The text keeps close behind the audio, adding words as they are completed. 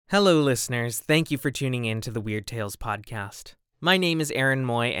Hello, listeners. Thank you for tuning in to the Weird Tales podcast. My name is Aaron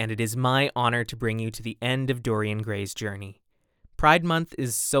Moy, and it is my honor to bring you to the end of Dorian Gray's journey. Pride Month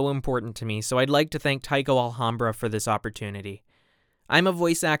is so important to me, so I'd like to thank Tycho Alhambra for this opportunity. I'm a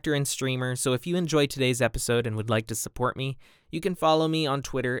voice actor and streamer, so if you enjoyed today's episode and would like to support me, you can follow me on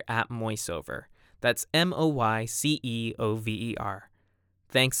Twitter at Moyceover. That's Moyceover.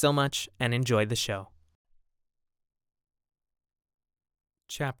 Thanks so much, and enjoy the show.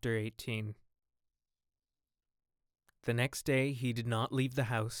 Chapter 18. The next day he did not leave the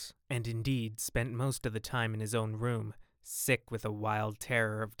house, and indeed spent most of the time in his own room, sick with a wild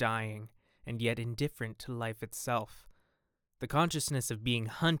terror of dying, and yet indifferent to life itself. The consciousness of being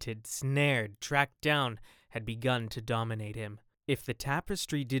hunted, snared, tracked down had begun to dominate him. If the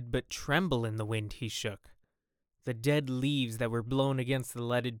tapestry did but tremble in the wind he shook. The dead leaves that were blown against the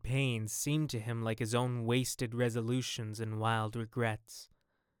leaded panes seemed to him like his own wasted resolutions and wild regrets.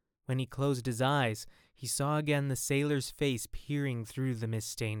 When he closed his eyes, he saw again the sailor's face peering through the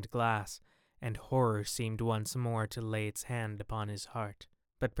mist-stained glass, and horror seemed once more to lay its hand upon his heart.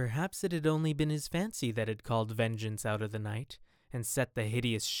 But perhaps it had only been his fancy that had called vengeance out of the night, and set the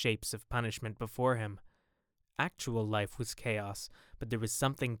hideous shapes of punishment before him. Actual life was chaos, but there was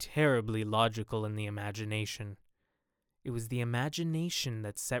something terribly logical in the imagination. It was the imagination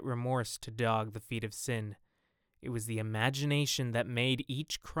that set remorse to dog the feet of sin. It was the imagination that made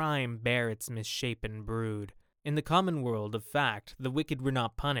each crime bear its misshapen brood. In the common world of fact, the wicked were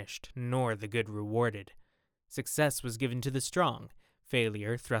not punished, nor the good rewarded. Success was given to the strong,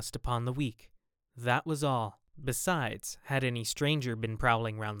 failure thrust upon the weak. That was all. Besides, had any stranger been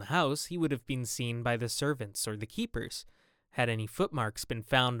prowling round the house, he would have been seen by the servants or the keepers. Had any footmarks been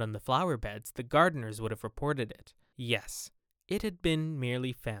found on the flower beds, the gardeners would have reported it. Yes, it had been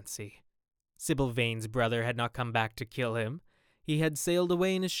merely fancy. Sybil Vane's brother had not come back to kill him. He had sailed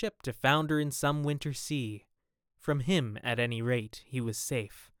away in a ship to founder in some winter sea. From him, at any rate, he was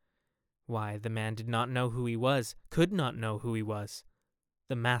safe. Why, the man did not know who he was, could not know who he was.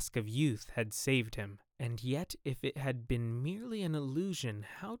 The mask of youth had saved him. And yet, if it had been merely an illusion,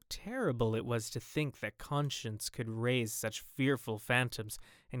 how terrible it was to think that conscience could raise such fearful phantoms,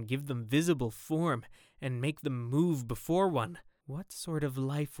 and give them visible form, and make them move before one. What sort of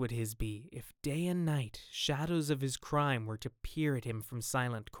life would his be, if day and night shadows of his crime were to peer at him from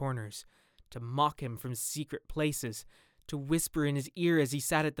silent corners, to mock him from secret places, to whisper in his ear as he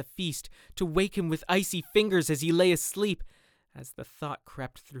sat at the feast, to wake him with icy fingers as he lay asleep? As the thought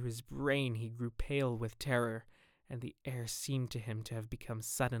crept through his brain, he grew pale with terror, and the air seemed to him to have become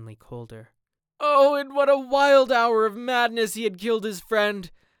suddenly colder. Oh, in what a wild hour of madness he had killed his friend!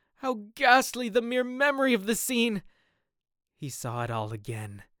 How ghastly the mere memory of the scene! He saw it all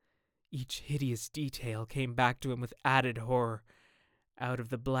again. Each hideous detail came back to him with added horror. Out of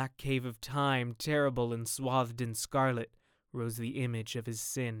the black cave of time, terrible and swathed in scarlet, rose the image of his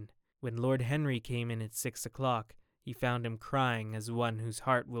sin. When Lord Henry came in at 6 o'clock, he found him crying as one whose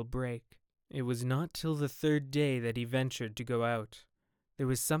heart will break. It was not till the third day that he ventured to go out. There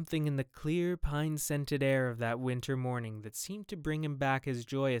was something in the clear, pine-scented air of that winter morning that seemed to bring him back his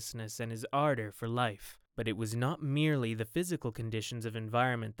joyousness and his ardor for life. But it was not merely the physical conditions of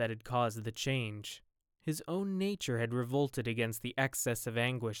environment that had caused the change. His own nature had revolted against the excess of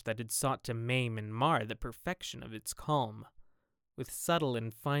anguish that had sought to maim and mar the perfection of its calm. With subtle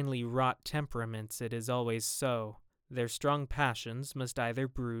and finely wrought temperaments it is always so. Their strong passions must either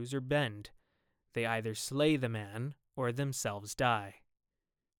bruise or bend. They either slay the man or themselves die.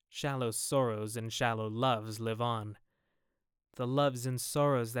 Shallow sorrows and shallow loves live on. The loves and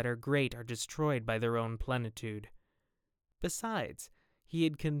sorrows that are great are destroyed by their own plenitude. Besides, he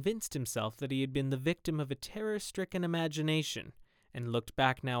had convinced himself that he had been the victim of a terror-stricken imagination, and looked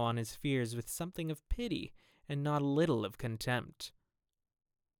back now on his fears with something of pity and not a little of contempt.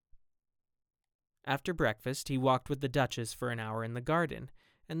 After breakfast, he walked with the Duchess for an hour in the garden,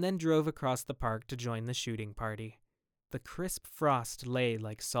 and then drove across the park to join the shooting party. The crisp frost lay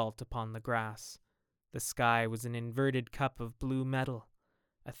like salt upon the grass. The sky was an inverted cup of blue metal.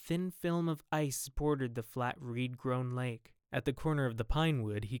 A thin film of ice bordered the flat reed-grown lake. At the corner of the pine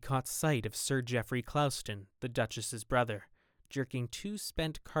wood, he caught sight of Sir Geoffrey Clouston, the Duchess's brother, jerking 2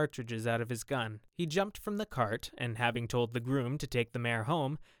 spent cartridges out of his gun. He jumped from the cart, and having told the groom to take the mare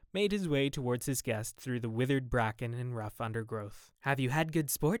home, made his way towards his guest through the withered bracken and rough undergrowth. "Have you had good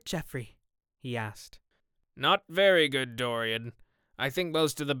sport, Geoffrey?" he asked. "Not very good, Dorian. I think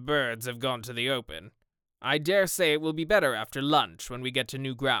most of the birds have gone to the open. I dare say it will be better after lunch when we get to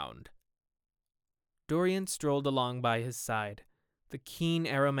new ground." Dorian strolled along by his side. The keen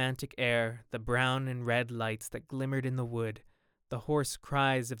aromantic air, the brown and red lights that glimmered in the wood, The hoarse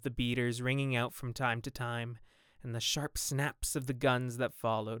cries of the beaters ringing out from time to time, and the sharp snaps of the guns that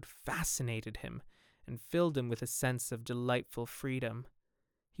followed, fascinated him and filled him with a sense of delightful freedom.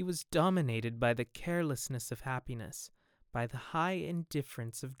 He was dominated by the carelessness of happiness, by the high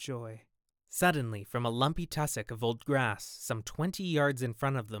indifference of joy. Suddenly, from a lumpy tussock of old grass, some 20 yards in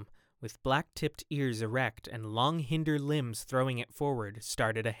front of them, with black-tipped ears erect and long hinder limbs throwing it forward,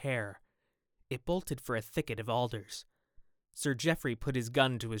 started a hare. It bolted for a thicket of alders. Sir Geoffrey put his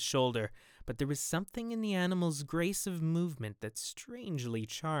gun to his shoulder, but there was something in the animal's grace of movement that strangely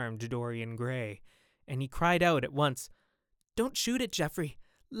charmed Dorian Gray, and he cried out at once, "Don't shoot it, Geoffrey!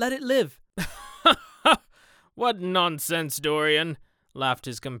 Let it live!" "What nonsense, Dorian!" laughed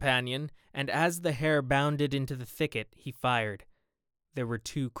his companion, and as the hare bounded into the thicket, he fired. There were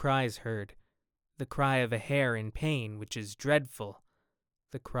 2 cries heard. The cry of a hare in pain, which is dreadful.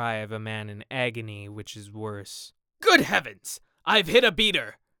 The cry of a man in agony, which is worse. "Good heavens! I've hit a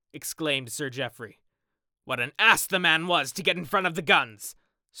beater!" exclaimed Sir Geoffrey. "What an ass the man was to get in front of the guns!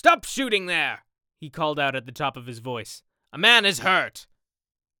 Stop shooting there!" he called out at the top of his voice. "A man is hurt!"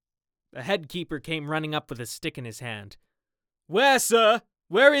 The head keeper came running up with a stick in his hand. "Where, sir?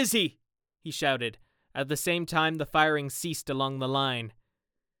 Where is he?" he shouted. At the same time, the firing ceased along the line.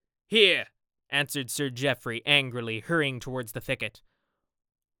 "Here," answered Sir Geoffrey angrily, hurrying towards the thicket.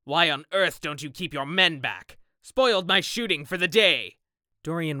 "Why on earth don't you keep your men back? Spoiled my shooting for the day."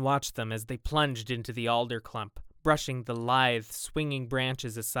 Dorian watched them as they plunged into the alder clump, brushing the lithe, swinging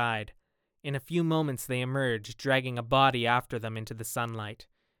branches aside. In a few moments they emerged, dragging a body after them into the sunlight.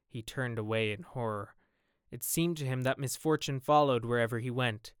 He turned away in horror. It seemed to him that misfortune followed wherever he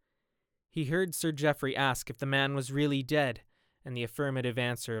went. He heard Sir Geoffrey ask if the man was really dead, and the affirmative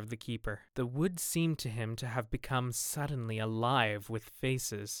answer of the keeper. The wood seemed to him to have become suddenly alive with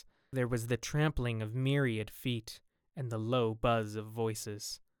faces. There was the trampling of myriad feet, and the low buzz of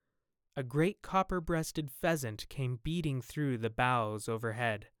voices. A great copper-breasted pheasant came beating through the boughs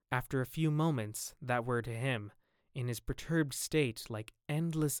overhead. After a few moments that were to him, in his perturbed state, like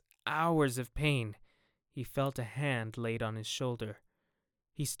endless hours of pain, he felt a hand laid on his shoulder.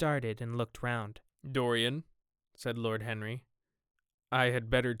 He started and looked round. "Dorian," said Lord Henry, "I had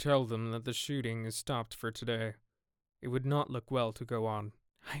better tell them that the shooting is stopped for today. It would not look well to go on."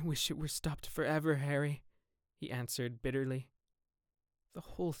 "I wish it were stopped forever, Harry," he answered bitterly. "The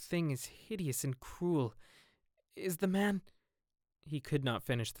whole thing is hideous and cruel. Is the man—" He could not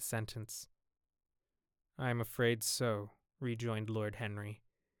finish the sentence. "I am afraid so," rejoined Lord Henry.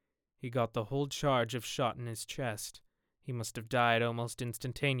 "He got the whole charge of shot in his chest. He must have died almost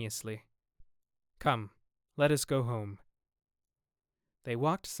instantaneously. Come, let us go home." They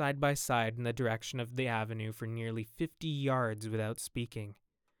walked side by side in the direction of the avenue for nearly 50 yards without speaking.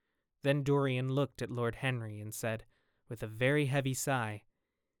 Then Dorian looked at Lord Henry and said, with a very heavy sigh,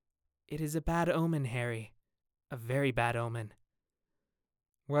 "It is a bad omen, Harry. A very bad omen."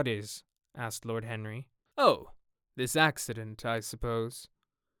 "What is?" asked Lord Henry. "Oh, this accident, I suppose.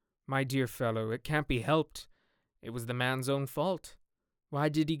 My dear fellow, it can't be helped. It was the man's own fault. Why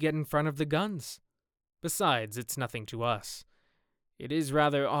did he get in front of the guns? Besides, it's nothing to us. It is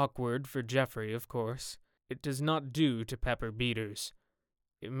rather awkward for Geoffrey, of course. It does not do to pepper beaters.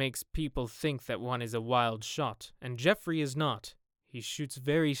 It makes people think that one is a wild shot, and Geoffrey is not. He shoots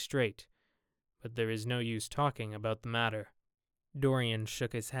very straight. But there is no use talking about the matter." Dorian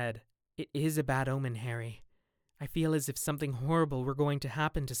shook his head. "It is a bad omen, Harry. I feel as if something horrible were going to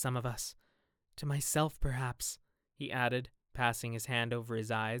happen to some of us. To myself, perhaps," he added, passing his hand over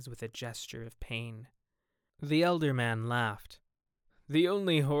his eyes with a gesture of pain. The elder man laughed. "The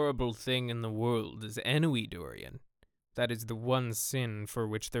only horrible thing in the world is ennui, Dorian. That is the one sin for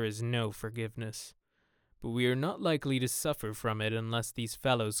which there is no forgiveness. But we are not likely to suffer from it unless these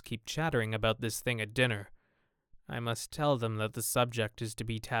fellows keep chattering about this thing at dinner. I must tell them that the subject is to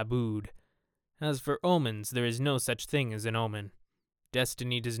be tabooed. As for omens, there is no such thing as an omen.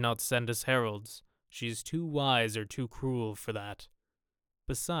 Destiny does not send us heralds. She is too wise or too cruel for that.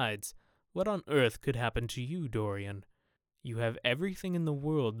 Besides, what on earth could happen to you, Dorian? You have everything in the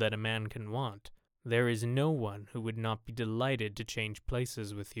world that a man can want. There is no one who would not be delighted to change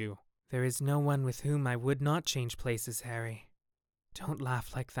places with you." "There is no one with whom I would not change places, Harry. Don't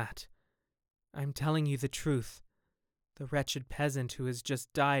laugh like that. I'm telling you the truth. The wretched peasant who has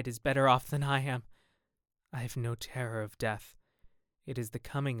just died is better off than I am. I have no terror of death. It is the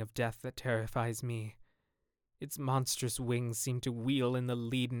coming of death that terrifies me. Its monstrous wings seem to wheel in the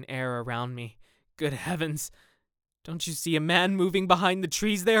leaden air around me. Good heavens! Don't you see a man moving behind the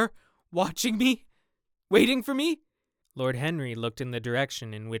trees there, watching me? Waiting for me?" Lord Henry looked in the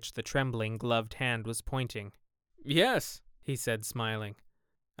direction in which the trembling, gloved hand was pointing. "Yes, he said, smiling.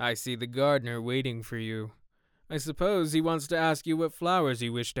 I see the gardener waiting for you. I suppose he wants to ask you what flowers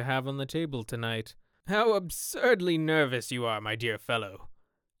you wish to have on the table tonight. How absurdly nervous you are, my dear fellow.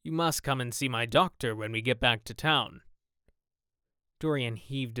 You must come and see my doctor when we get back to town. Dorian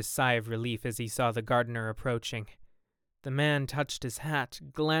heaved a sigh of relief as he saw the gardener approaching. The man touched his hat,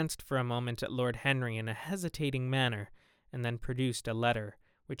 glanced for a moment at Lord Henry in a hesitating manner, and then produced a letter,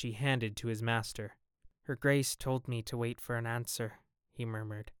 which he handed to his master. "Her Grace told me to wait for an answer," he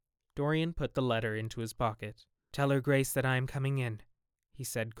murmured. Dorian put the letter into his pocket. "Tell her Grace that I am coming in," he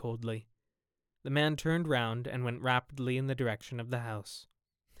said coldly. The man turned round and went rapidly in the direction of the house.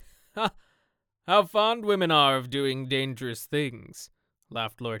 "Ha! How fond women are of doing dangerous things,"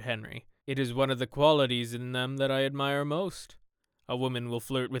 laughed Lord Henry. "It is one of the qualities in them that I admire most. A woman will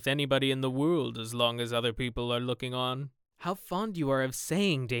flirt with anybody in the world as long as other people are looking on." "How fond you are of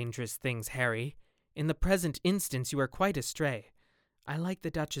saying dangerous things, Harry. In the present instance you are quite astray. I like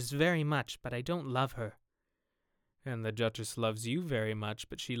the Duchess very much, but I don't love her." "And the Duchess loves you very much,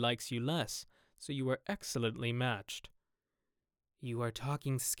 but she likes you less, so you are excellently matched." "You are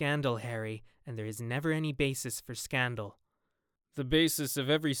talking scandal, Harry, and there is never any basis for scandal." "The basis of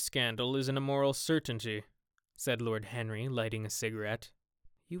every scandal is an immoral certainty," said Lord Henry, lighting a cigarette.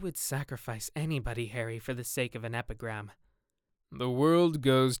 "You would sacrifice anybody, Harry, for the sake of an epigram." "The world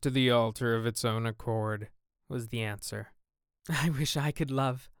goes to the altar of its own accord," was the answer. "I wish I could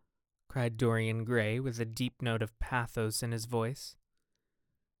love," cried Dorian Gray with a deep note of pathos in his voice.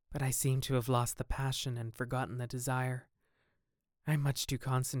 "But I seem to have lost the passion and forgotten the desire. I'm much too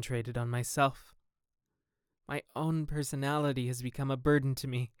concentrated on myself. My own personality has become a burden to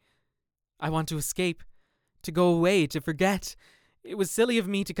me. I want to escape, to go away, to forget. It was silly of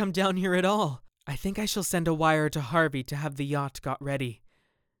me to come down here at all. I think I shall send a wire to Harvey to have the yacht got ready.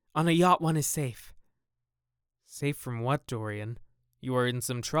 On a yacht one is safe." "Safe from what, Dorian? You are in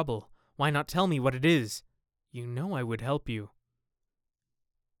some trouble. Why not tell me what it is? You know I would help you."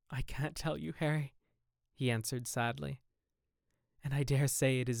 "I can't tell you, Harry," he answered sadly. "And I dare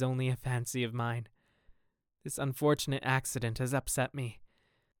say it is only a fancy of mine. This unfortunate accident has upset me.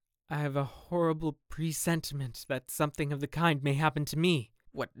 I have a horrible presentiment that something of the kind may happen to me."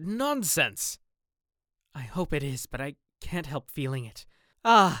 "What nonsense!" "I hope it is, but I can't help feeling it.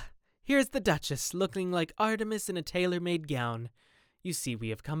 Ah, here's the Duchess, looking like Artemis in a tailor-made gown. You see we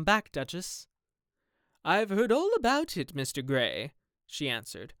have come back, Duchess." "I've heard all about it, Mr. Gray," she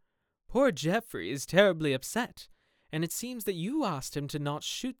answered. "Poor Geoffrey is terribly upset, and it seems that you asked him to not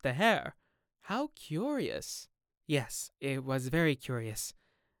shoot the hare. How curious." "Yes, it was very curious.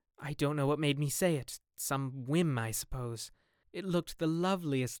 I don't know what made me say it. Some whim, I suppose. It looked the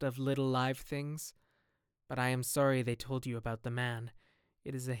loveliest of little live things. But I am sorry they told you about the man.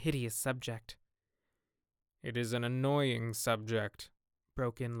 It is a hideous subject." "It is an annoying subject,"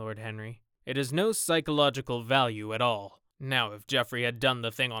 broke in Lord Henry. "It has no psychological value at all. Now, if Geoffrey had done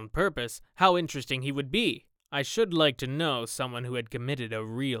the thing on purpose, how interesting he would be. I should like to know someone who had committed a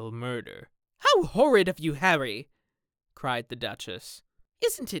real murder." "How horrid of you, Harry!" cried the Duchess.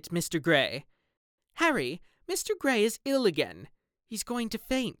 "Isn't it, Mr. Gray? Harry, Mr. Gray is ill again. He's going to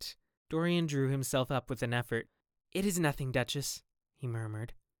faint." Dorian drew himself up with an effort. "It is nothing, Duchess," he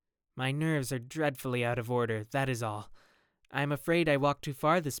murmured. "My nerves are dreadfully out of order, that is all. I am afraid I walked too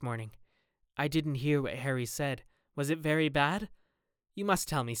far this morning. I didn't hear what Harry said. Was it very bad? You must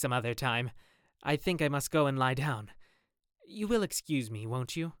tell me some other time. I think I must go and lie down. You will excuse me,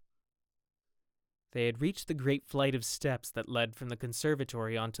 won't you?" They had reached the great flight of steps that led from the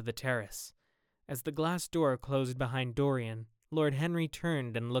conservatory onto the terrace. As the glass door closed behind Dorian, Lord Henry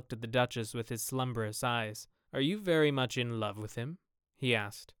turned and looked at the Duchess with his slumberous eyes. "Are you very much in love with him?" he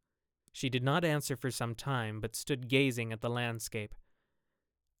asked. She did not answer for some time, but stood gazing at the landscape.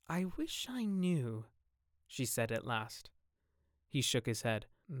 "I wish I knew," she said at last. He shook his head.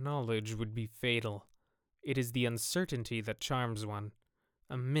 "Knowledge would be fatal. It is the uncertainty that charms one.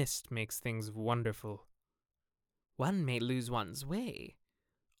 A mist makes things wonderful." "One may lose one's way."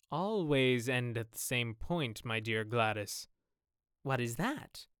 "All ways end at the same point, my dear Gladys." "What is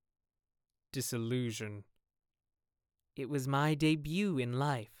that?" "Disillusion." "It was my debut in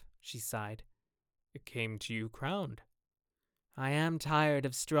life," she sighed. "It came to you crowned." "I am tired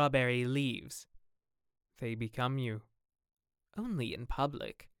of strawberry leaves." "They become you." "Only in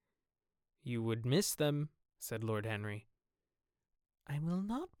public." "You would miss them," said Lord Henry. "I will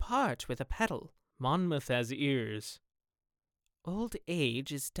not part with a petal." "Monmouth has ears." "Old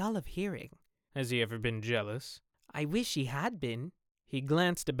age is dull of hearing." "Has he ever been jealous?" "I wish he had been." He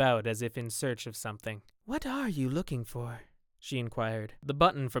glanced about as if in search of something. "What are you looking for?" she inquired. "The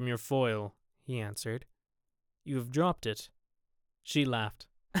button from your foil," he answered. You have dropped it. She laughed.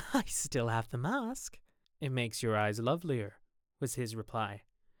 I still have the mask. It makes your eyes lovelier, was his reply.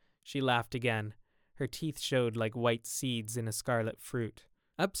 She laughed again. Her teeth showed like white seeds in a scarlet fruit.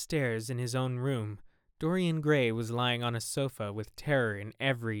 Upstairs in his own room, Dorian Gray was lying on a sofa with terror in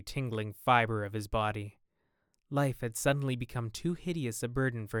every tingling fiber of his body. Life had suddenly become too hideous a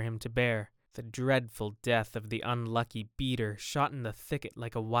burden for him to bear. The dreadful death of the unlucky beater, shot in the thicket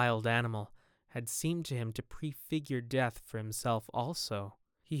like a wild animal, had seemed to him to prefigure death for himself also.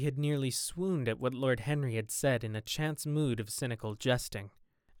 He had nearly swooned at what Lord Henry had said in a chance mood of cynical jesting.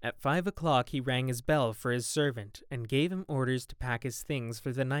 At 5 o'clock he rang his bell for his servant, and gave him orders to pack his things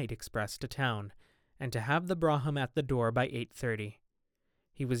for the night express to town, and to have the brougham at the door by 8:30.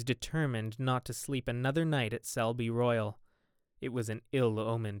 He was determined not to sleep another night at Selby Royal. It was an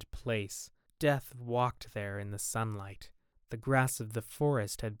ill-omened place. Death walked there in the sunlight. The grass of the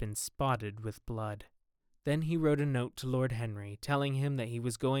forest had been spotted with blood. Then he wrote a note to Lord Henry, telling him that he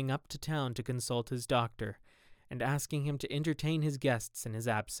was going up to town to consult his doctor, and asking him to entertain his guests in his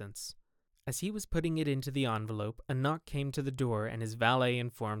absence. As he was putting it into the envelope, a knock came to the door, and his valet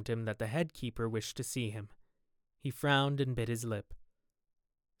informed him that the head keeper wished to see him. He frowned and bit his lip.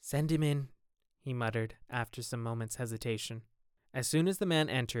 "Send him in," he muttered, after some moments' hesitation. As soon as the man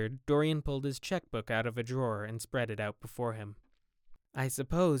entered, Dorian pulled his checkbook out of a drawer and spread it out before him. "I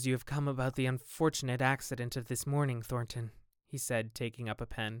suppose you have come about the unfortunate accident of this morning, Thornton," he said, taking up a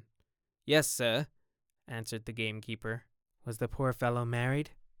pen. "Yes, sir," answered the gamekeeper. "Was the poor fellow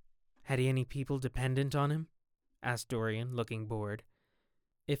married? Had he any people dependent on him?" asked Dorian, looking bored.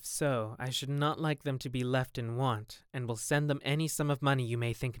 "If so, I should not like them to be left in want, and will send them any sum of money you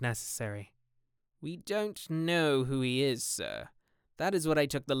may think necessary." "We don't know who he is, sir. That is what I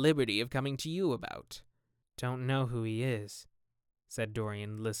took the liberty of coming to you about." "Don't know who he is?" said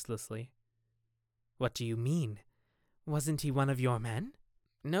Dorian listlessly. "What do you mean? Wasn't he one of your men?"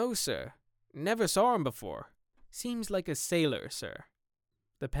 "No, sir. Never saw him before. Seems like a sailor, sir."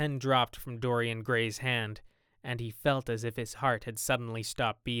 The pen dropped from Dorian Gray's hand, and he felt as if his heart had suddenly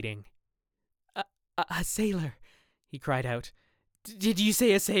stopped beating. A sailor!" he cried out. "Did you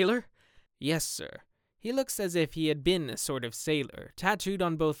say a sailor?" "Yes, sir. He looks as if he had been a sort of sailor, tattooed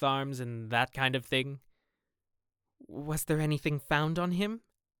on both arms and that kind of thing." "Was there anything found on him?"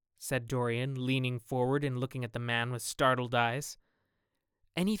 said Dorian, leaning forward and looking at the man with startled eyes.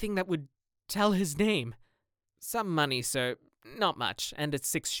 "Anything that would tell his name?" "Some money, sir. Not much, and a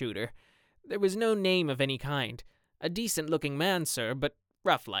 6-shooter. There was no name of any kind. A decent-looking man, sir, but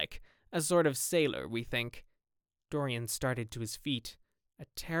rough-like. A sort of sailor, we think." Dorian started to his feet. A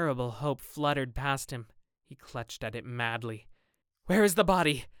terrible hope fluttered past him. He clutched at it madly. "Where is the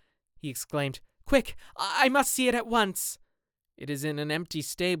body?" he exclaimed. "Quick! I must see it at once!" "It is in an empty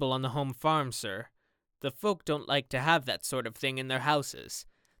stable on the home farm, sir. The folk don't like to have that sort of thing in their houses.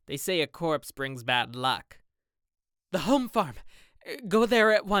 They say a corpse brings bad luck." "The home farm! Go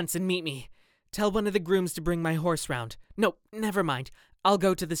there at once and meet me. Tell one of the grooms to bring my horse round. No, never mind. I'll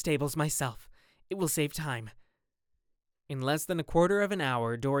go to the stables myself. It will save time." In less than a quarter of an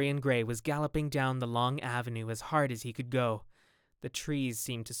hour, Dorian Gray was galloping down the long avenue as hard as he could go. The trees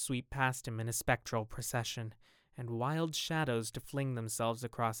seemed to sweep past him in a spectral procession, and wild shadows to fling themselves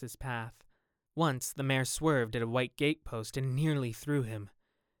across his path. Once the mare swerved at a white gate-post and nearly threw him.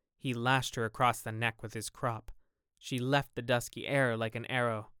 He lashed her across the neck with his crop. She left the dusky air like an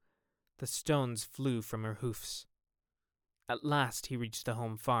arrow. The stones flew from her hoofs. At last he reached the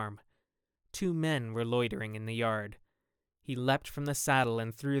home farm. 2 men were loitering in the yard. He leapt from the saddle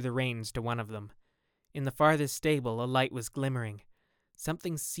and threw the reins to one of them. In the farthest stable a light was glimmering.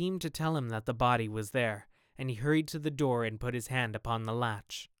 Something seemed to tell him that the body was there, and he hurried to the door and put his hand upon the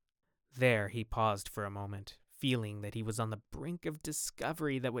latch. There he paused for a moment, feeling that he was on the brink of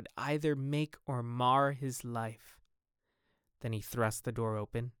discovery that would either make or mar his life. Then he thrust the door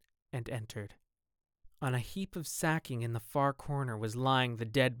open and entered. On a heap of sacking in the far corner was lying the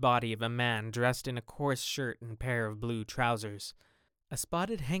dead body of a man dressed in a coarse shirt and pair of blue trousers. A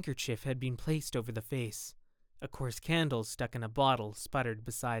spotted handkerchief had been placed over the face. A coarse candle stuck in a bottle sputtered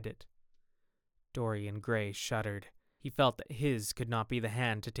beside it. Dorian Gray shuddered. He felt that his could not be the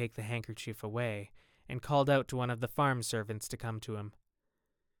hand to take the handkerchief away, and called out to one of the farm servants to come to him.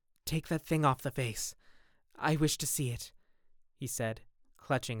 "Take that thing off the face. I wish to see it," he said,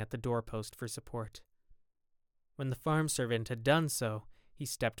 clutching at the doorpost for support. When the farm servant had done so, he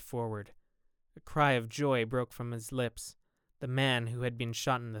stepped forward. A cry of joy broke from his lips. The man who had been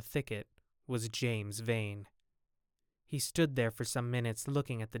shot in the thicket was James Vane. He stood there for some minutes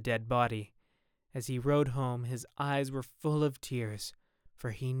looking at the dead body. As he rode home, his eyes were full of tears,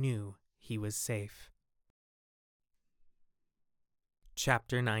 for he knew he was safe.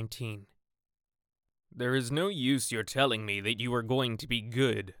 Chapter 19. "There is no use your telling me that you are going to be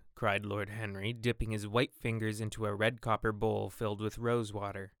good," cried Lord Henry, dipping his white fingers into a red copper bowl filled with rose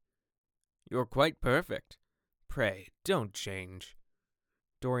water. "You're quite perfect. Pray, don't change."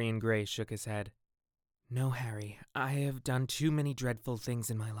 Dorian Gray shook his head. "No, Harry, I have done too many dreadful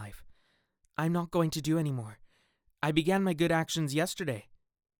things in my life. I'm not going to do any more. I began my good actions yesterday."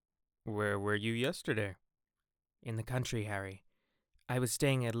 "Where were you yesterday?" "In the country, Harry. I was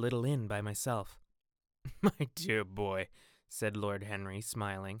staying at a little inn by myself." "My dear boy," said Lord Henry,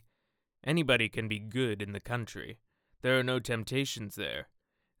 smiling, "anybody can be good in the country. There are no temptations there.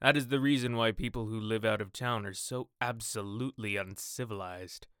 That is the reason why people who live out of town are so absolutely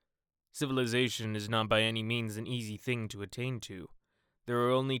uncivilized. Civilization is not by any means an easy thing to attain to. There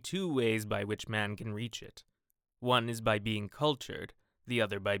are only two ways by which man can reach it. One is by being cultured, the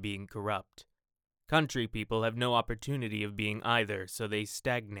other by being corrupt. Country people have no opportunity of being either, so they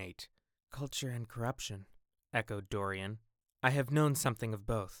stagnate." "Culture and corruption," echoed Dorian. "I have known something of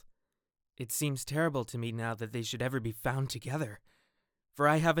both. It seems terrible to me now that they should ever be found together. For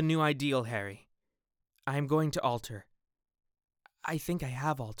I have a new ideal, Harry. I am going to alter. I think I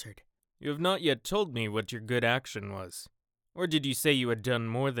have altered." "You have not yet told me what your good action was. Or did you say you had done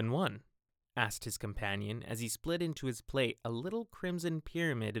more than one?" asked his companion as he split into his plate a little crimson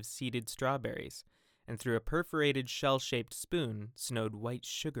pyramid of seeded strawberries, and through a perforated shell-shaped spoon snowed white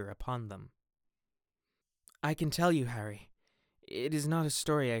sugar upon them. "I can tell you, Harry. It is not a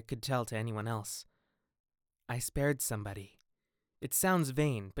story I could tell to anyone else. I spared somebody. It sounds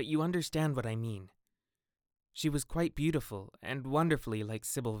vain, but you understand what I mean. She was quite beautiful, and wonderfully like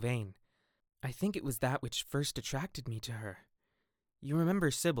Sybil Vane. I think it was that which first attracted me to her. You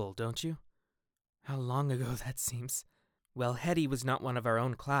remember Sybil, don't you? How long ago that seems. Well, Hetty was not one of our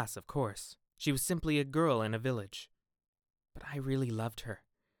own class, of course. She was simply a girl in a village. But I really loved her.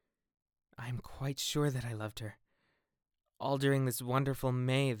 I am quite sure that I loved her. All during this wonderful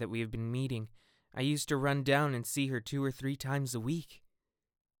May that we have been meeting, I used to run down and see her 2 or 3 times a week.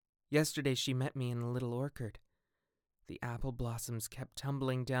 Yesterday she met me in a little orchard. The apple blossoms kept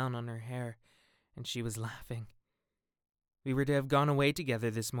tumbling down on her hair, and she was laughing. We were to have gone away together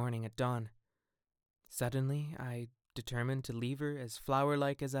this morning at dawn. Suddenly, I determined to leave her as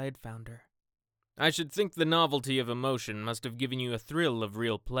flower-like as I had found her." "I should think the novelty of emotion must have given you a thrill of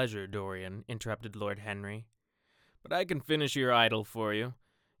real pleasure, Dorian," interrupted Lord Henry. "But I can finish your idyll for you.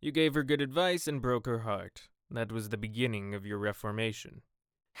 You gave her good advice and broke her heart. That was the beginning of your reformation."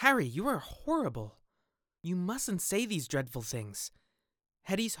 "Harry, you are horrible. You mustn't say these dreadful things.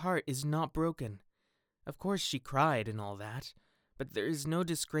 Hetty's heart is not broken. Of course she cried and all that, but there is no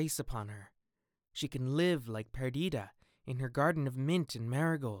disgrace upon her. She can live like Perdita in her garden of mint and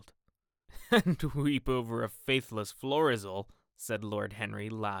marigold." "And weep over a faithless Florizel," said Lord Henry,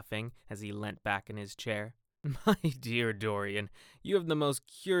 laughing as he leant back in his chair. "My dear Dorian, you have the most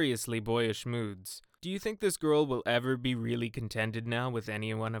curiously boyish moods. Do you think this girl will ever be really contented now with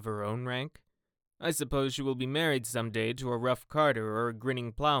anyone of her own rank? I suppose she will be married some day to a rough carter or a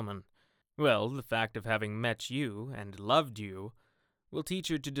grinning ploughman. Well, the fact of having met you, and loved you, will teach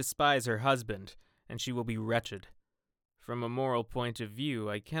her to despise her husband, and she will be wretched. From a moral point of view,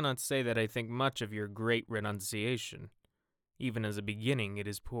 I cannot say that I think much of your great renunciation. Even as a beginning, it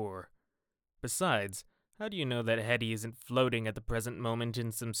is poor. Besides, how do you know that Hetty isn't floating at the present moment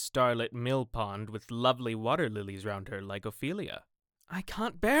in some starlit mill pond with lovely water lilies round her like Ophelia?" "I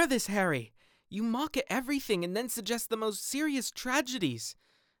can't bear this, Harry. You mock at everything and then suggest the most serious tragedies.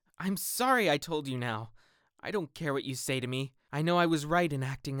 I'm sorry I told you now. I don't care what you say to me. I know I was right in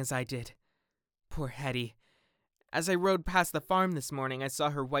acting as I did. Poor Hetty. As I rode past the farm this morning, I saw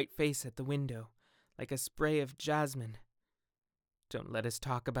her white face at the window, like a spray of jasmine. Don't let us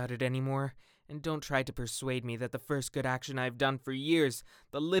talk about it anymore, and don't try to persuade me that the first good action I have done for years,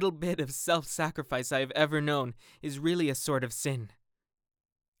 the little bit of self-sacrifice I have ever known, is really a sort of sin.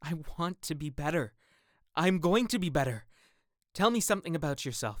 I want to be better. I'm going to be better. Tell me something about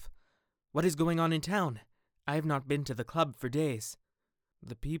yourself. What is going on in town? I have not been to the club for days."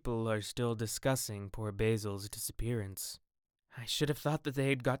 "The people are still discussing poor Basil's disappearance." "I should have thought that they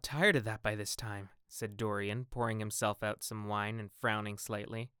had got tired of that by this time," said Dorian, pouring himself out some wine and frowning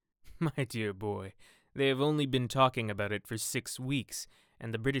slightly. "My dear boy, they have only been talking about it for 6 weeks,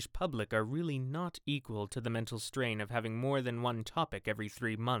 and the British public are really not equal to the mental strain of having more than one topic every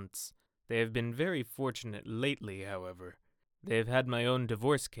 3 months. They have been very fortunate lately, however. They have had my own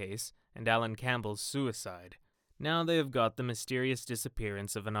divorce case and Alan Campbell's suicide. Now they have got the mysterious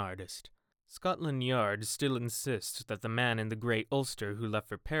disappearance of an artist. Scotland Yard still insists that the man in the grey ulster who left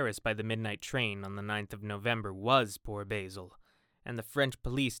for Paris by the midnight train on the 9th of November was poor Basil, and the French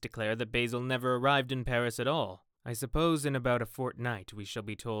police declare that Basil never arrived in Paris at all. I suppose in about a fortnight we shall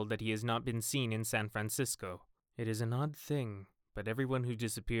be told that he has not been seen in San Francisco. It is an odd thing, but everyone who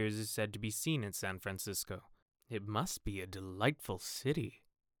disappears is said to be seen in San Francisco. It must be a delightful city,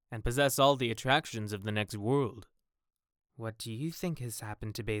 and possess all the attractions of the next world. What do you think has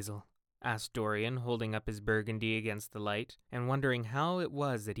happened to Basil? Asked Dorian, holding up his burgundy against the light, and wondering how it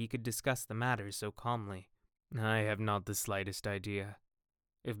was that he could discuss the matter so calmly. I have not the slightest idea.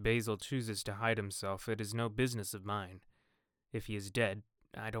 If Basil chooses to hide himself, it is no business of mine. If he is dead,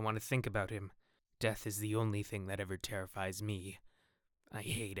 I don't want to think about him. Death is the only thing that ever terrifies me. I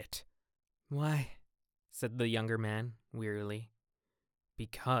hate it. Why? Said the younger man, wearily.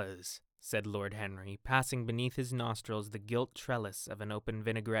 Because, said Lord Henry, passing beneath his nostrils the gilt trellis of an open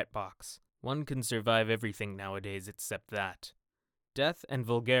vinaigrette box, one can survive everything nowadays except that. Death and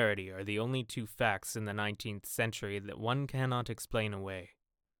vulgarity are the only two facts in the 19th century that one cannot explain away.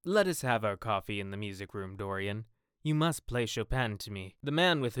 Let us have our coffee in the music room, Dorian. You must play Chopin to me. The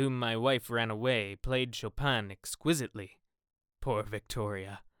man with whom my wife ran away played Chopin exquisitely. Poor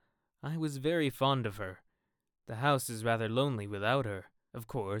Victoria. I was very fond of her. The house is rather lonely without her. Of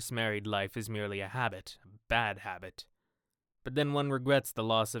course, married life is merely a habit, a bad habit. But then one regrets the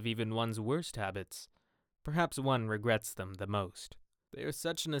loss of even one's worst habits. Perhaps one regrets them the most. They are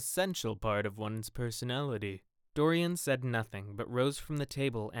such an essential part of one's personality. Dorian said nothing, but rose from the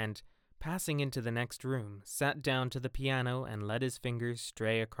table and, passing into the next room, sat down to the piano and let his fingers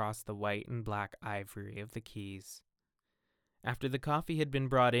stray across the white and black ivory of the keys. After the coffee had been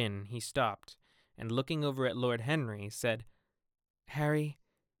brought in, he stopped, and looking over at Lord Henry, said, Harry,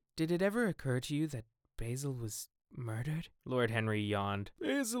 did it ever occur to you that Basil was murdered? Lord Henry yawned.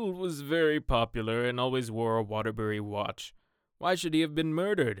 Basil was very popular and always wore a Waterbury watch. Why should he have been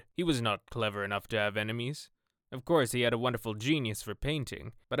murdered? He was not clever enough to have enemies. Of course, he had a wonderful genius for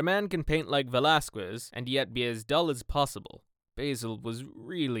painting, but a man can paint like Velasquez and yet be as dull as possible. Basil was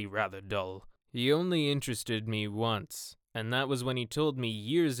really rather dull. He only interested me once, and that was when he told me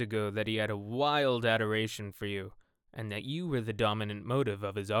years ago that he had a wild adoration for you, and that you were the dominant motive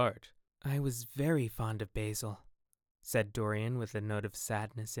of his art. I was very fond of Basil, said Dorian with a note of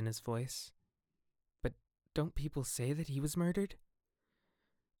sadness in his voice. But don't people say that he was murdered?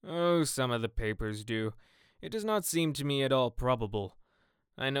 Oh, some of the papers do. It does not seem to me at all probable.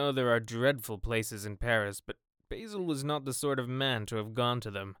 I know there are dreadful places in Paris, but Basil was not the sort of man to have gone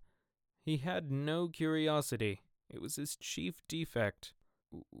to them. He had no curiosity. It was his chief defect.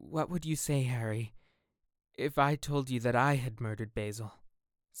 What would you say, Harry, if I told you that I had murdered Basil?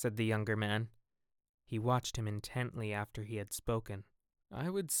 Said the younger man. He watched him intently after he had spoken. I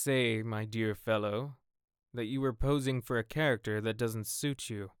would say, my dear fellow, that you were posing for a character that doesn't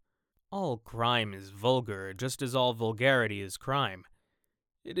suit you. All crime is vulgar, just as all vulgarity is crime.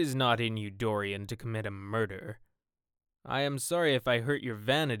 It is not in you, Dorian, to commit a murder. I am sorry if I hurt your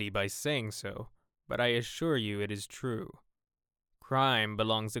vanity by saying so, but I assure you it is true. Crime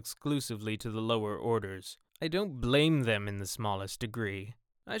belongs exclusively to the lower orders. I don't blame them in the smallest degree.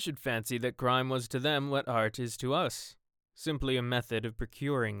 I should fancy that crime was to them what art is to us, simply a method of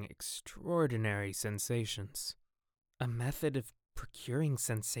procuring extraordinary sensations. A method of procuring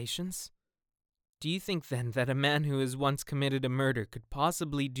sensations? Do you think then that a man who has once committed a murder could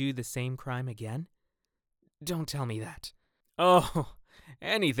possibly do the same crime again? Don't tell me that. Oh,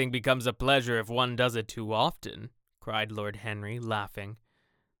 anything becomes a pleasure if one does it too often, cried Lord Henry, laughing.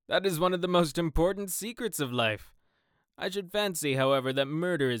 That is one of the most important secrets of life. I should fancy, however, that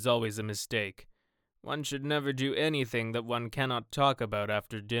murder is always a mistake. One should never do anything that one cannot talk about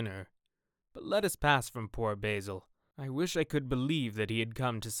after dinner. But let us pass from poor Basil. I wish I could believe that he had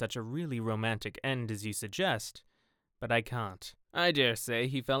come to such a really romantic end as you suggest, but I can't. I dare say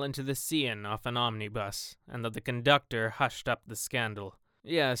he fell into the Seine off an omnibus, and that the conductor hushed up the scandal.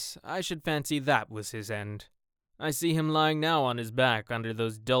 Yes, I should fancy that was his end. I see him lying now on his back under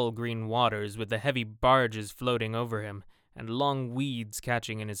those dull green waters with the heavy barges floating over him, and long weeds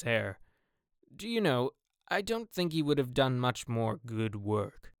catching in his hair. Do you know, I don't think he would have done much more good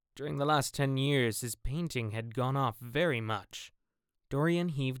work. During the last 10 years, his painting had gone off very much. Dorian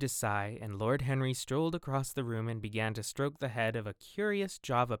heaved a sigh, and Lord Henry strolled across the room and began to stroke the head of a curious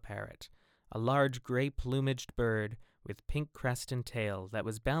Java parrot, a large gray-plumaged bird with pink crest and tail that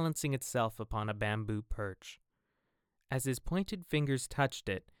was balancing itself upon a bamboo perch. As his pointed fingers touched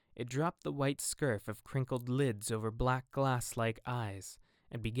it, it dropped the white scurf of crinkled lids over black glass-like eyes,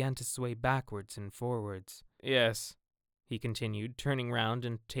 and began to sway backwards and forwards. Yes, he continued, turning round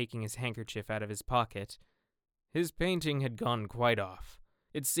and taking his handkerchief out of his pocket. His painting had gone quite off.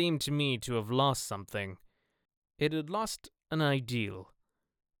 It seemed to me to have lost something. It had lost an ideal.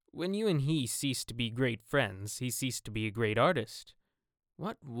 When you and he ceased to be great friends, he ceased to be a great artist.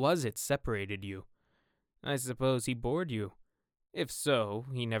 What was it separated you? I suppose he bored you. If so,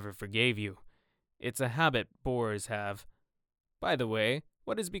 he never forgave you. It's a habit bores have. By the way,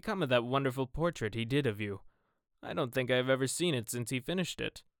 what has become of that wonderful portrait he did of you? I don't think I have ever seen it since he finished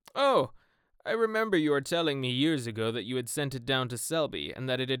it. Oh, I remember you were telling me years ago that you had sent it down to Selby and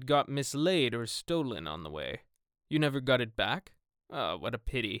that it had got mislaid or stolen on the way. You never got it back? Oh, what a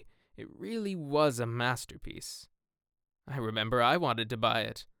pity. It really was a masterpiece. I remember I wanted to buy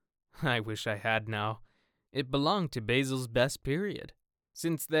it. I wish I had now. It belonged to Basil's best period.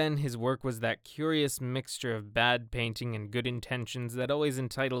 Since then, his work was that curious mixture of bad painting and good intentions that always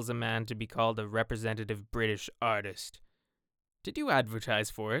entitles a man to be called a representative British artist. Did you advertise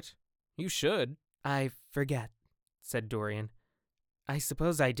for it? You should. I forget, said Dorian. I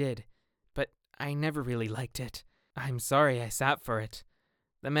suppose I did, but I never really liked it. I'm sorry I sat for it.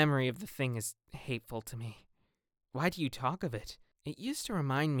 The memory of the thing is hateful to me. Why do you talk of it? It used to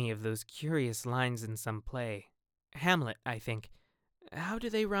remind me of those curious lines in some play. Hamlet, I think. How do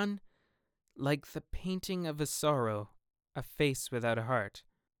they run? Like the painting of a sorrow, a face without a heart.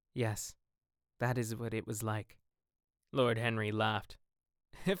 Yes, that is what it was like. Lord Henry laughed.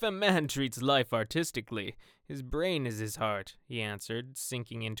 If a man treats life artistically, his brain is his heart, he answered,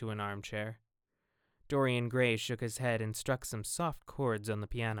 sinking into an armchair. Dorian Gray shook his head and struck some soft chords on the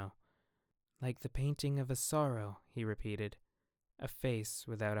piano. Like the painting of a sorrow, he repeated. A face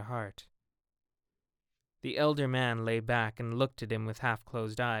without a heart. The elder man lay back and looked at him with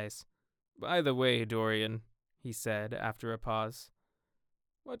half-closed eyes. By the way, Dorian, he said after a pause,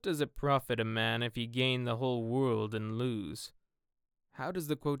 what does it profit a man if he gain the whole world and lose? How does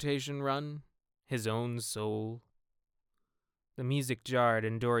the quotation run? His own soul? The music jarred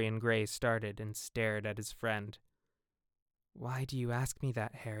and Dorian Gray started and stared at his friend. Why do you ask me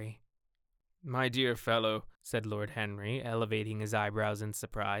that, Harry? My dear fellow, said Lord Henry, elevating his eyebrows in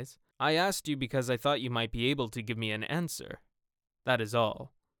surprise, I asked you because I thought you might be able to give me an answer. That is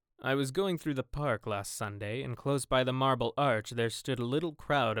all. I was going through the park last Sunday, and close by the Marble Arch there stood a little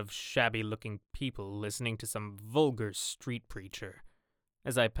crowd of shabby-looking people listening to some vulgar street preacher.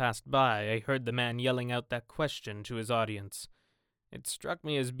 As I passed by, I heard the man yelling out that question to his audience. It struck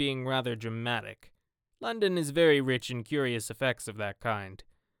me as being rather dramatic. London is very rich in curious effects of that kind.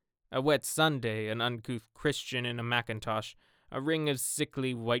 A wet Sunday, an uncouth Christian in a mackintosh, a ring of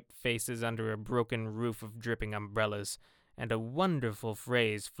sickly white faces under a broken roof of dripping umbrellas, and a wonderful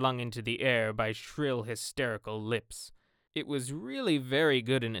phrase flung into the air by shrill hysterical lips. It was really very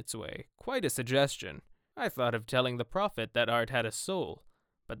good in its way, quite a suggestion. I thought of telling the prophet that art had a soul,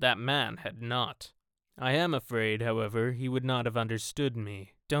 but that man had not. I am afraid, however, he would not have understood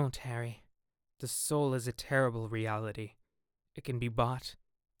me. Don't, Harry. The soul is a terrible reality. It can be bought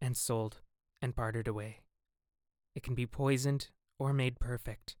and sold and bartered away. It can be poisoned or made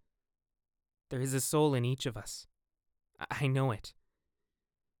perfect. There is a soul in each of us. I know it.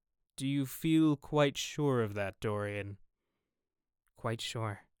 Do you feel quite sure of that, Dorian? Quite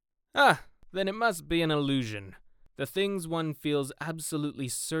sure. Ah, then it must be an illusion. The things one feels absolutely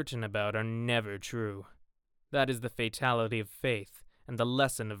certain about are never true. That is the fatality of faith and the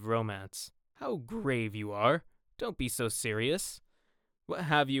lesson of romance. How grave you are. Don't be so serious. What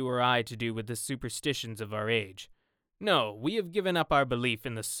have you or I to do with the superstitions of our age? No, we have given up our belief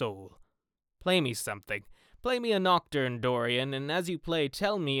in the soul. Play me something. Play me a nocturne, Dorian, and as you play,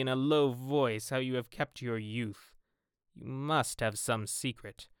 tell me in a low voice how you have kept your youth. You must have some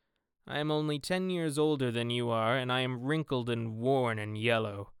secret. I am only 10 years older than you are, and I am wrinkled and worn and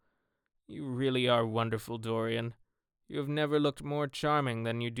yellow. You really are wonderful, Dorian. You have never looked more charming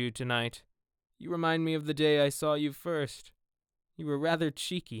than you do tonight. You remind me of the day I saw you first. You were rather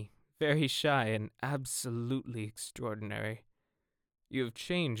cheeky, very shy, and absolutely extraordinary. You have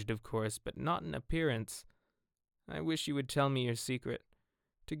changed, of course, but not in appearance. I wish you would tell me your secret.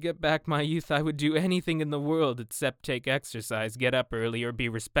 To get back my youth, I would do anything in the world except take exercise, get up early, or be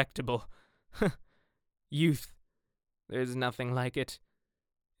respectable. Youth. There's nothing like it.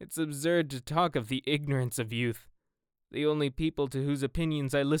 It's absurd to talk of the ignorance of youth. The only people to whose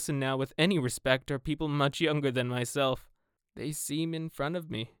opinions I listen now with any respect are people much younger than myself. They seem in front of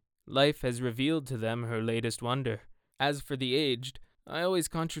me. Life has revealed to them her latest wonder. As for the aged, I always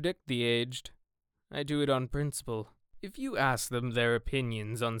contradict the aged. I do it on principle. If you ask them their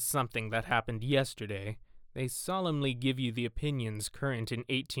opinions on something that happened yesterday, they solemnly give you the opinions current in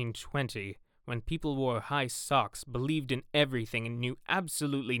 1820, when people wore high socks, believed in everything, and knew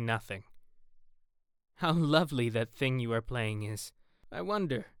absolutely nothing. How lovely that thing you are playing is. I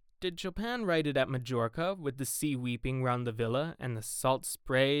wonder, Did Chopin write it at Majorca, with the sea weeping round the villa, and the salt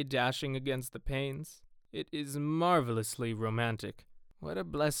spray dashing against the panes? It is marvelously romantic. What a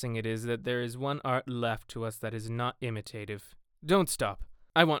blessing it is that there is one art left to us that is not imitative. Don't stop.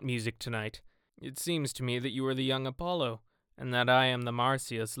 I want music tonight. It seems to me that you are the young Apollo, and that I am the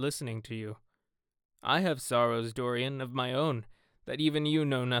Marsyas listening to you. I have sorrows, Dorian, of my own, that even you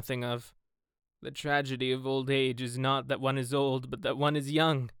know nothing of. The tragedy of old age is not that one is old, but that one is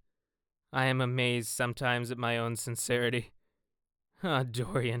young. I am amazed sometimes at my own sincerity. Ah,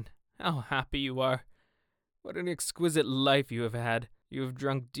 Dorian, how happy you are. What an exquisite life you have had. You have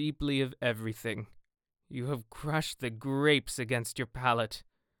drunk deeply of everything. You have crushed the grapes against your palate.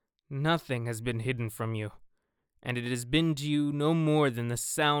 Nothing has been hidden from you, and it has been to you no more than the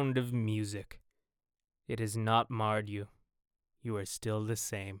sound of music. It has not marred you. You are still the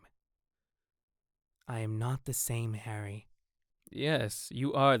same. I am not the same, Harry. Yes,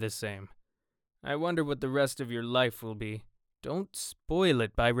 you are the same. I wonder what the rest of your life will be. Don't spoil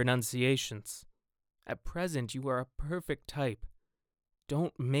it by renunciations. At present you are a perfect type.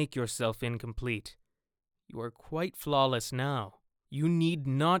 Don't make yourself incomplete. You are quite flawless now. You need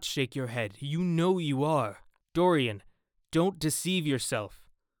not shake your head. You know you are. Dorian, don't deceive yourself.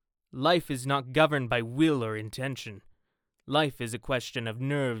 Life is not governed by will or intention. Life is a question of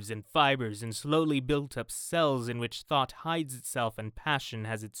nerves and fibers and slowly built up cells in which thought hides itself and passion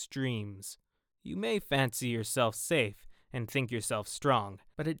has its dreams. You may fancy yourself safe and think yourself strong,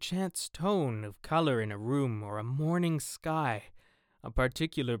 but a chance tone of color in a room or a morning sky, a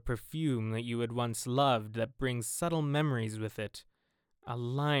particular perfume that you had once loved that brings subtle memories with it, a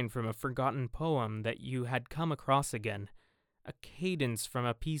line from a forgotten poem that you had come across again, a cadence from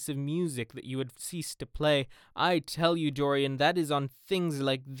a piece of music that you had ceased to play. I tell you, Dorian, that is on things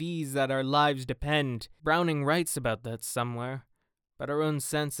like these that our lives depend. Browning writes about that somewhere, but our own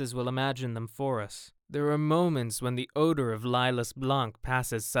senses will imagine them for us. There are moments when the odor of Lilas Blanc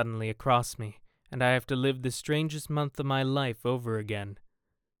passes suddenly across me, and I have to live the strangest month of my life over again.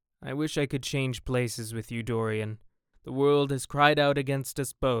 I wish I could change places with you, Dorian. The world has cried out against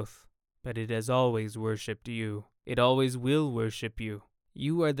us both, but it has always worshipped you. It always will worship you.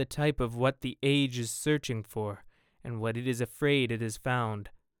 You are the type of what the age is searching for, and what it is afraid it has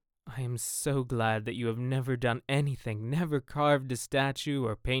found. I am so glad that you have never done anything, never carved a statue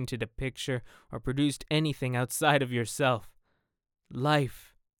or painted a picture or produced anything outside of yourself.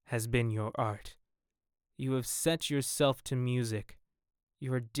 Life has been your art. You have set yourself to music.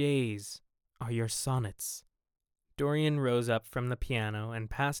 Your days are your sonnets. Dorian rose up from the piano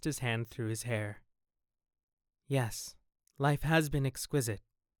and passed his hand through his hair. Yes, life has been exquisite,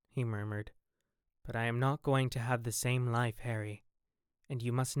 he murmured, but I am not going to have the same life, Harry, and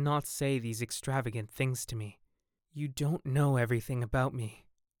you must not say these extravagant things to me. You don't know everything about me.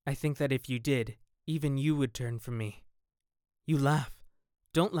 I think that if you did, even you would turn from me. You laugh.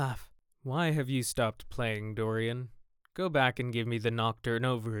 Don't laugh. Why have you stopped playing, Dorian? Go back and give me the nocturne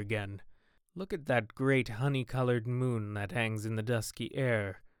over again. Look at that great honey-colored moon that hangs in the dusky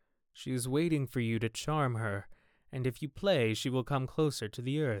air. She is waiting for you to charm her, and if you play, she will come closer to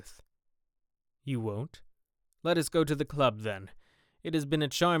the earth. You won't? Let us go to the club, then. It has been a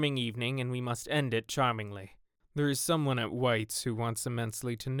charming evening, and we must end it charmingly. There is someone at White's who wants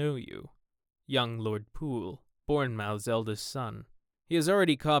immensely to know you. Young Lord Poole, Bournemouth's eldest son. He has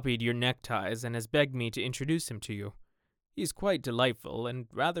already copied your neckties and has begged me to introduce him to you. He is quite delightful, and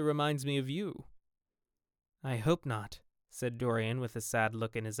rather reminds me of you. I hope not, said Dorian with a sad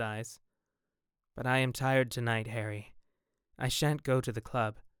look in his eyes. But I am tired tonight, Harry. I shan't go to the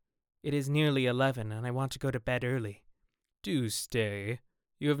club. It is nearly 11, and I want to go to bed early. Do stay.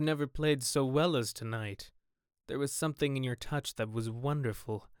 You have never played so well as tonight. There was something in your touch that was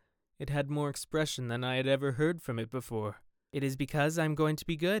wonderful. It had more expression than I had ever heard from it before. It is because I'm going to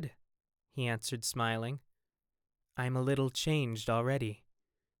be good, he answered, smiling. I'm a little changed already.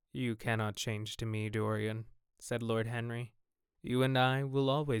 You cannot change to me, Dorian, said Lord Henry. You and I will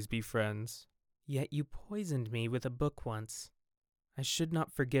always be friends. Yet you poisoned me with a book once. I should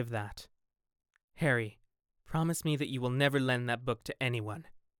not forgive that. Harry, promise me that you will never lend that book to anyone.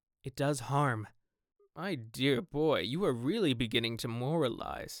 It does harm. My dear boy, you are really beginning to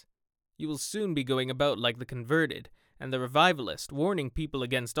moralize. You will soon be going about like the converted and the revivalist, warning people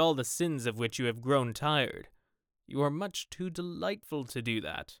against all the sins of which you have grown tired. You are much too delightful to do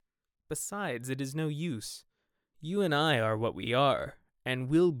that. Besides, it is no use. You and I are what we are, and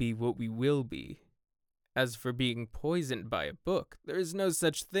will be what we will be. As for being poisoned by a book, there is no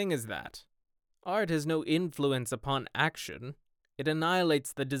such thing as that. Art has no influence upon action. It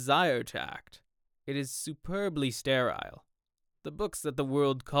annihilates the desire to act. It is superbly sterile. The books that the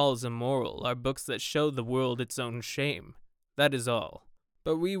world calls immoral are books that show the world its own shame. That is all.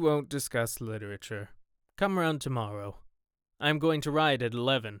 But we won't discuss literature. Come round tomorrow. I am going to ride at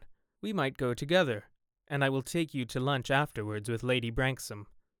 11. We might go together, and I will take you to lunch afterwards with Lady Branksome.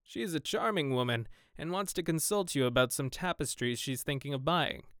 She is a charming woman, and wants to consult you about some tapestries she's thinking of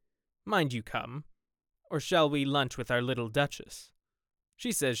buying. Mind you come. Or shall we lunch with our little Duchess?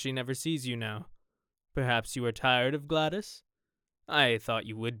 She says she never sees you now. Perhaps you are tired of Gladys? I thought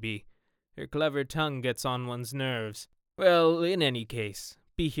you would be. Her clever tongue gets on one's nerves. Well, in any case,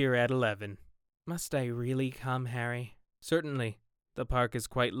 be here at 11. Must I really come, Harry? Certainly. The park is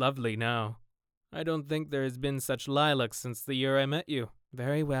quite lovely now. I don't think there has been such lilacs since the year I met you.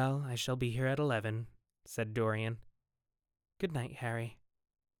 Very well, I shall be here at 11, said Dorian. Good night, Harry.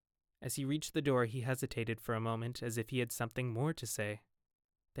 As he reached the door, he hesitated for a moment as if he had something more to say.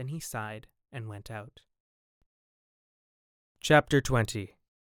 Then he sighed and went out. Chapter 20.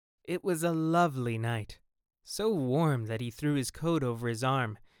 It was a lovely night, so warm that he threw his coat over his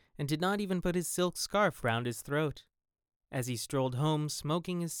arm and did not even put his silk scarf round his throat. As he strolled home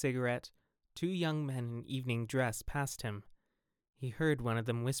smoking his cigarette, 2 young men in evening dress passed him. He heard one of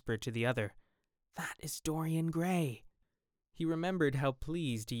them whisper to the other, "That is Dorian Gray." He remembered how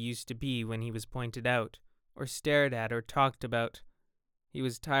pleased he used to be when he was pointed out, or stared at, or talked about. He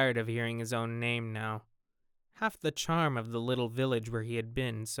was tired of hearing his own name now. Half the charm of the little village where he had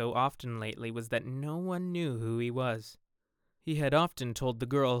been so often lately was that no one knew who he was. He had often told the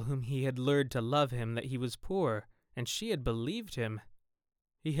girl whom he had lured to love him that he was poor, and she had believed him.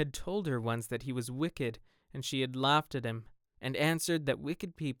 He had told her once that he was wicked, and she had laughed at him, and answered that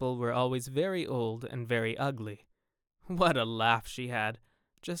wicked people were always very old and very ugly. What a laugh she had,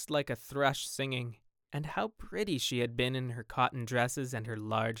 just like a thrush singing, and how pretty she had been in her cotton dresses and her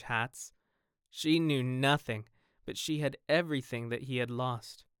large hats. She knew nothing, but she had everything that he had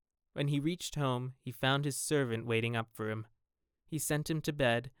lost. When he reached home, he found his servant waiting up for him. He sent him to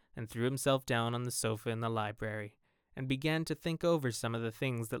bed and threw himself down on the sofa in the library, and began to think over some of the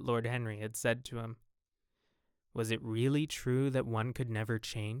things that Lord Henry had said to him. Was it really true that one could never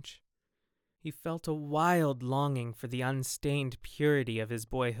change? He felt a wild longing for the unstained purity of his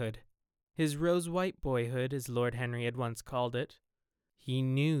boyhood. His rose-white boyhood, as Lord Henry had once called it. He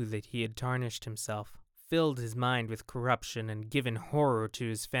knew that he had tarnished himself, filled his mind with corruption, and given horror to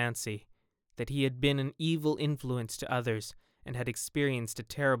his fancy, that he had been an evil influence to others, and had experienced a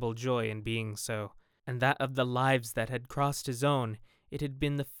terrible joy in being so, and that of the lives that had crossed his own, it had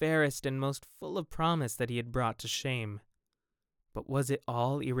been the fairest and most full of promise that he had brought to shame. But was it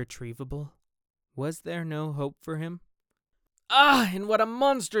all irretrievable? Was there no hope for him? Ah, in what a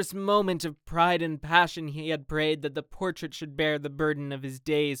monstrous moment of pride and passion he had prayed that the portrait should bear the burden of his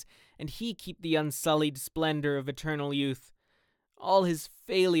days, and he keep the unsullied splendor of eternal youth. All his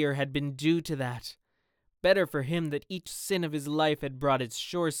failure had been due to that. Better for him that each sin of his life had brought its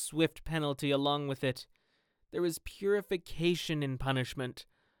sure swift penalty along with it. There was purification in punishment.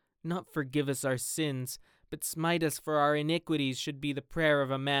 Not forgive us our sins, but smite us for our iniquities should be the prayer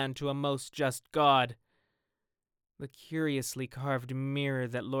of a man to a most just God. The curiously carved mirror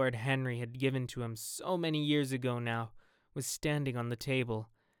that Lord Henry had given to him so many years ago now was standing on the table,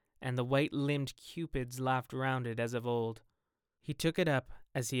 and the white-limbed cupids laughed round it as of old. He took it up,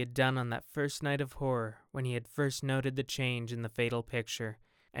 as he had done on that first night of horror when he had first noted the change in the fatal picture,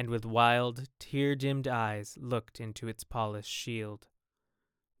 and with wild, tear-dimmed eyes looked into its polished shield.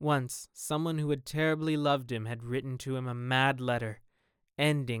 Once, someone who had terribly loved him had written to him a mad letter,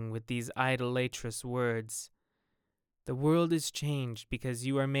 ending with these idolatrous words, "The world is changed because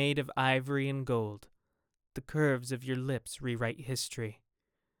you are made of ivory and gold. The curves of your lips rewrite history."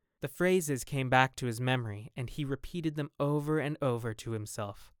 The phrases came back to his memory, and he repeated them over and over to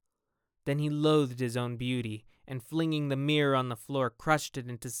himself. Then he loathed his own beauty, and flinging the mirror on the floor, crushed it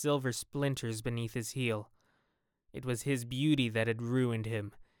into silver splinters beneath his heel. It was his beauty that had ruined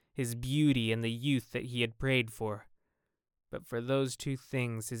him, his beauty and the youth that he had prayed for. But for those 2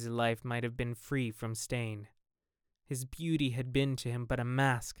 things his life might have been free from stain. His beauty had been to him but a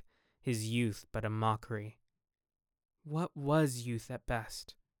mask, his youth but a mockery. What was youth at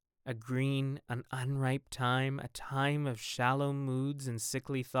best? A green, an unripe time, a time of shallow moods and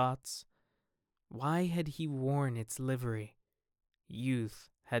sickly thoughts. Why had he worn its livery?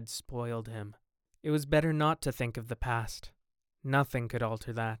 Youth had spoiled him. It was better not to think of the past. Nothing could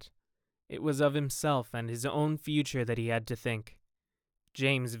alter that. It was of himself and his own future that he had to think.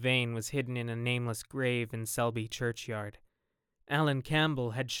 James Vane was hidden in a nameless grave in Selby churchyard. Alan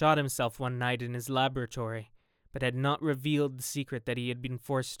Campbell had shot himself one night in his laboratory, but had not revealed the secret that he had been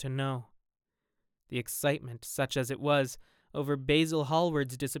forced to know. The excitement, such as it was, over Basil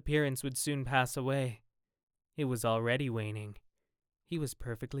Hallward's disappearance would soon pass away. It was already waning. He was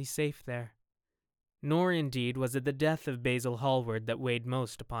perfectly safe there. Nor, indeed, was it the death of Basil Hallward that weighed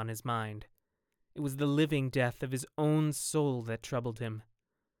most upon his mind. It was the living death of his own soul that troubled him.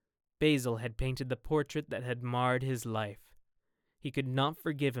 Basil had painted the portrait that had marred his life. He could not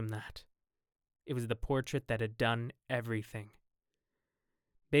forgive him that. It was the portrait that had done everything.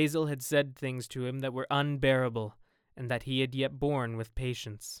 Basil had said things to him that were unbearable, and that he had yet borne with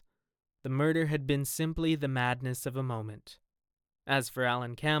patience. The murder had been simply the madness of a moment. As for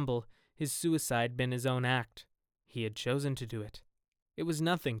Alan Campbell, his suicide had been his own act. He had chosen to do it. It was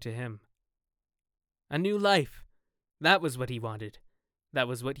nothing to him. A new life! That was what he wanted. That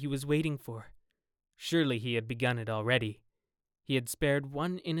was what he was waiting for. Surely he had begun it already. He had spared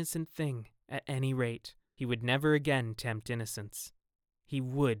one innocent thing, at any rate. He would never again tempt innocence. He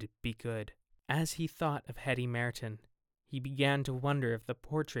would be good. As he thought of Hetty Merton, he began to wonder if the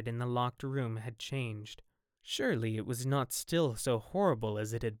portrait in the locked room had changed. Surely it was not still so horrible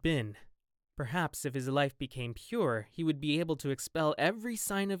as it had been. Perhaps if his life became pure, he would be able to expel every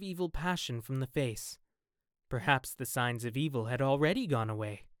sign of evil passion from the face. Perhaps the signs of evil had already gone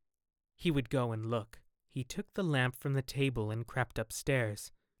away. He would go and look. He took the lamp from the table and crept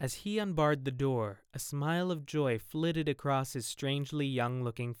upstairs. As he unbarred the door, a smile of joy flitted across his strangely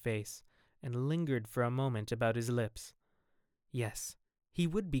young-looking face and lingered for a moment about his lips. Yes, he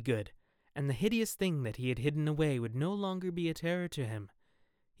would be good, and the hideous thing that he had hidden away would no longer be a terror to him.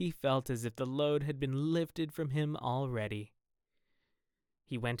 He felt as if the load had been lifted from him already.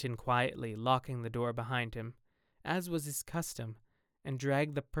 He went in quietly, locking the door behind him, as was his custom, and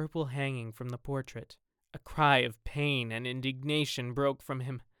dragged the purple hanging from the portrait. A cry of pain and indignation broke from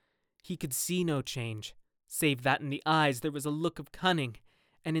him. He could see no change, save that in the eyes there was a look of cunning,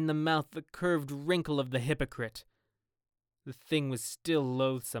 and in the mouth the curved wrinkle of the hypocrite. The thing was still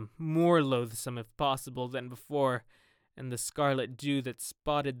loathsome, more loathsome if possible than before, and the scarlet dew that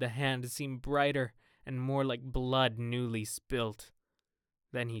spotted the hand seemed brighter and more like blood newly spilt.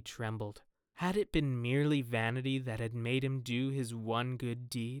 Then he trembled. Had it been merely vanity that had made him do his one good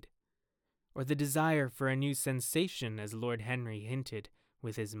deed? Or the desire for a new sensation, as Lord Henry hinted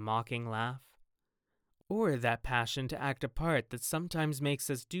with his mocking laugh? Or that passion to act a part that sometimes makes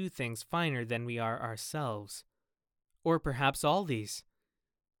us do things finer than we are ourselves? Or perhaps all these?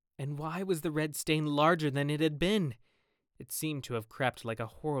 And why was the red stain larger than it had been? It seemed to have crept like a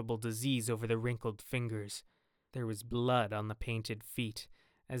horrible disease over the wrinkled fingers. There was blood on the painted feet,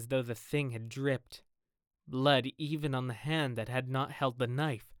 as though the thing had dripped. Blood even on the hand that had not held the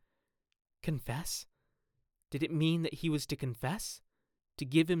knife. Confess? Did it mean that he was to confess? To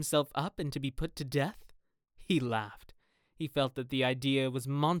give himself up and to be put to death? He laughed. He felt that the idea was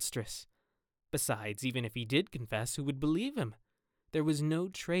monstrous. Besides, even if he did confess, who would believe him? There was no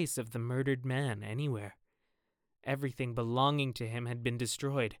trace of the murdered man anywhere. Everything belonging to him had been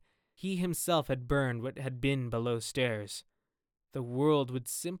destroyed. He himself had burned what had been below stairs. The world would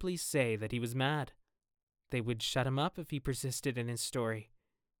simply say that he was mad. They would shut him up if he persisted in his story.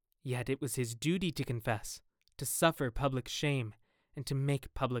 Yet it was his duty to confess, to suffer public shame, and to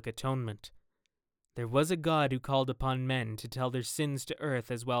make public atonement. There was a God who called upon men to tell their sins to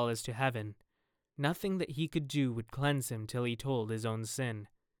earth as well as to heaven. Nothing that he could do would cleanse him till he told his own sin.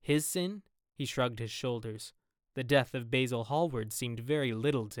 His sin? He shrugged his shoulders. The death of Basil Hallward seemed very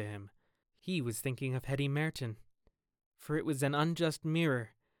little to him. He was thinking of Hetty Merton. For it was an unjust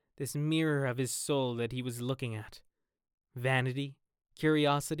mirror, this mirror of his soul that he was looking at. Vanity,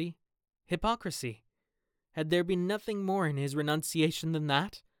 curiosity, hypocrisy. Had there been nothing more in his renunciation than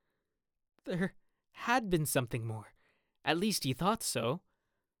that? There had been something more. At least he thought so.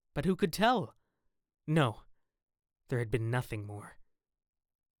 But who could tell? No, there had been nothing more.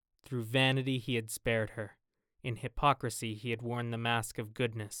 Through vanity he had spared her. In hypocrisy he had worn the mask of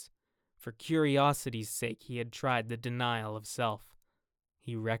goodness. For curiosity's sake he had tried the denial of self.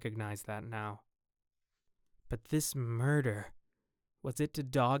 He recognized that now. But this murder, was it to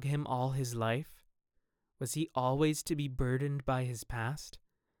dog him all his life? Was he always to be burdened by his past?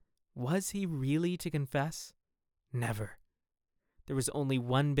 Was he really to confess? Never. There was only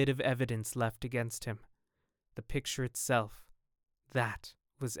one bit of evidence left against him. The picture itself. That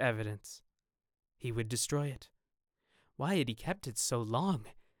was evidence. He would destroy it. Why had he kept it so long?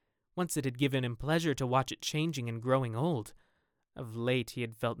 Once it had given him pleasure to watch it changing and growing old. Of late he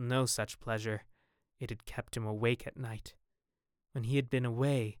had felt no such pleasure. It had kept him awake at night. When he had been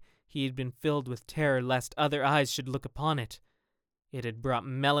away, he had been filled with terror lest other eyes should look upon it. It had brought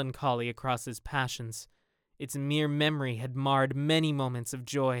melancholy across his passions. Its mere memory had marred many moments of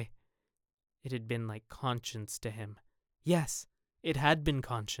joy. It had been like conscience to him, Yes, it had been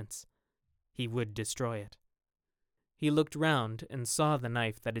conscience. He would destroy it. He looked round and saw the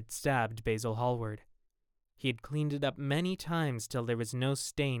knife that had stabbed Basil Hallward. He had cleaned it up many times till there was no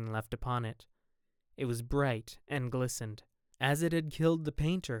stain left upon it. It was bright and glistened. As it had killed the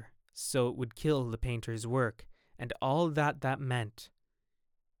painter, so it would kill the painter's work, and all that meant.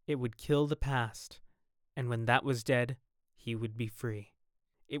 It would kill the past, and when that was dead, he would be free.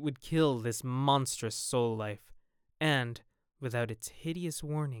 It would kill this monstrous soul life, and, without its hideous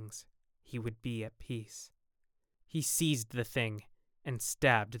warnings, he would be at peace. He seized the thing and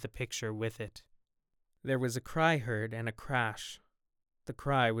stabbed the picture with it. There was a cry heard and a crash. The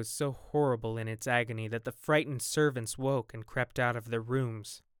cry was so horrible in its agony that the frightened servants woke and crept out of their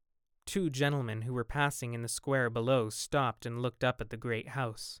rooms. 2 gentlemen who were passing in the square below stopped and looked up at the great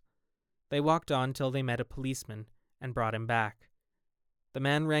house. They walked on till they met a policeman and brought him back. The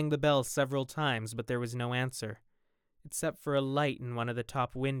man rang the bell several times, but there was no answer. Except for a light in one of the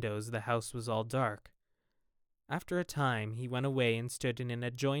top windows, the house was all dark. After a time, he went away and stood in an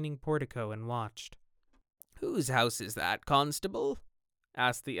adjoining portico and watched. "Whose house is that, constable?"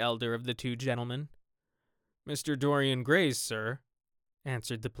 asked the elder of the 2 gentlemen. "Mr. Dorian Gray's, sir,"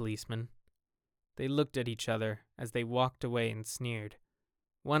 answered the policeman. They looked at each other as they walked away and sneered.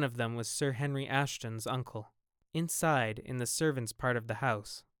 One of them was Sir Henry Ashton's uncle. Inside, in the servants' part of the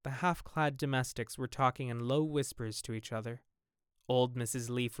house, the half-clad domestics were talking in low whispers to each other. Old Mrs.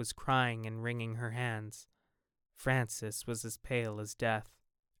 Leaf was crying and wringing her hands. Francis was as pale as death.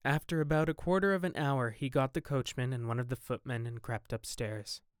 After about a quarter of an hour, he got the coachman and one of the footmen and crept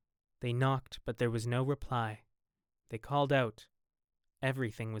upstairs. They knocked, but there was no reply. They called out.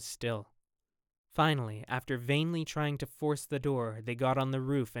 Everything was still. Finally, after vainly trying to force the door, they got on the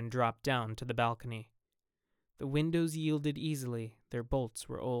roof and dropped down to the balcony. The windows yielded easily, their bolts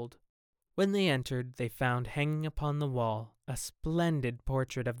were old. When they entered, they found hanging upon the wall a splendid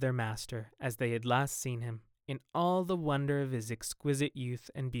portrait of their master as they had last seen him, in all the wonder of his exquisite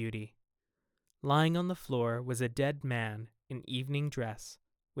youth and beauty. Lying on the floor was a dead man in evening dress,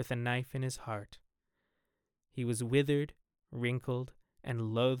 with a knife in his heart. He was withered, wrinkled,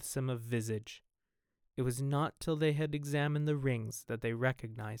 and loathsome of visage. It was not till they had examined the rings that they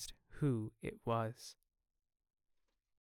recognized who it was.